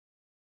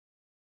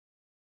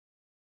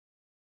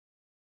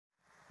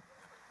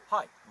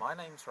Hi, my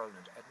name's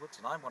Roland Edwards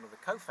and I'm one of the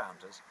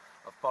co-founders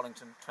of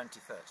Bollington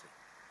 2030.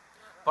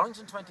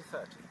 Bollington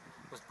 2030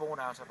 was born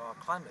out of our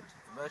climate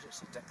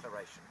emergency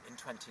declaration in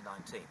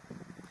 2019.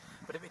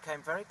 But it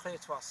became very clear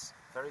to us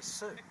very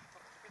soon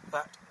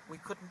that we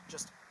couldn't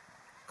just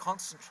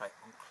concentrate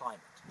on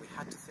climate. We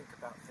had to think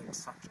about things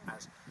such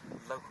as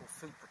local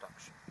food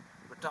production,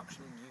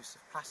 reduction in use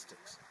of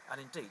plastics,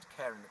 and indeed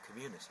care in the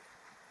community.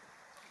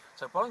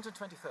 So Bollington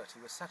 2030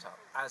 was set up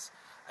as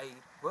a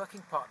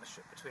working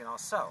partnership between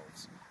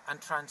ourselves and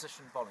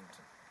Transition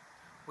Bollington.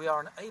 We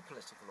are an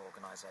apolitical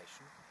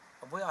organisation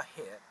and we are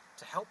here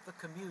to help the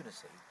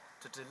community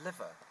to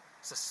deliver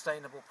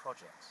sustainable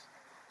projects.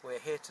 We're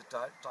here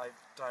to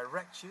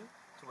direct you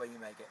to where you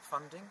may get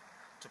funding,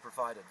 to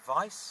provide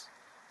advice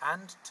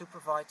and to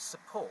provide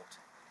support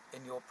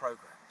in your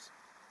programmes.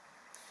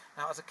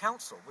 Now, as a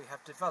council, we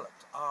have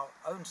developed our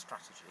own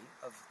strategy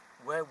of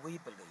where we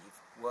believe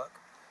work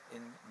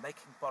in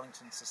making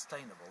Bollington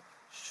sustainable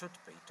should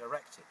be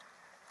directed.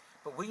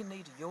 But we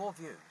need your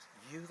views.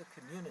 You, the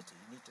community,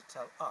 need to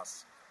tell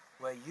us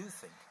where you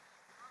think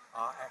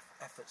our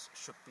efforts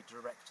should be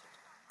directed.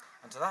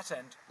 And to that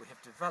end, we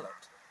have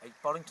developed a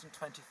Bollington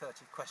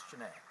 2030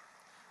 questionnaire,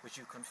 which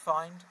you can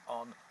find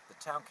on the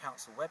Town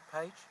Council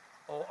webpage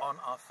or on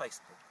our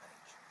Facebook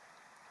page.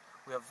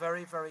 We are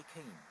very, very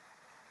keen,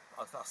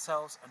 of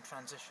ourselves and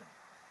Transition,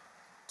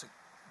 to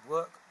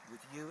work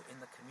with you in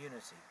the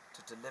community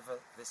to deliver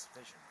this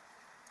vision.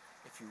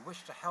 If you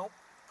wish to help,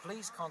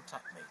 please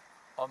contact me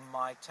on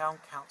my Town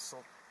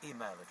Council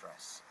email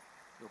address.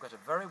 You'll get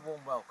a very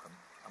warm welcome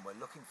and we're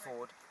looking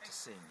forward to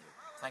seeing you.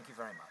 Thank you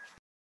very much.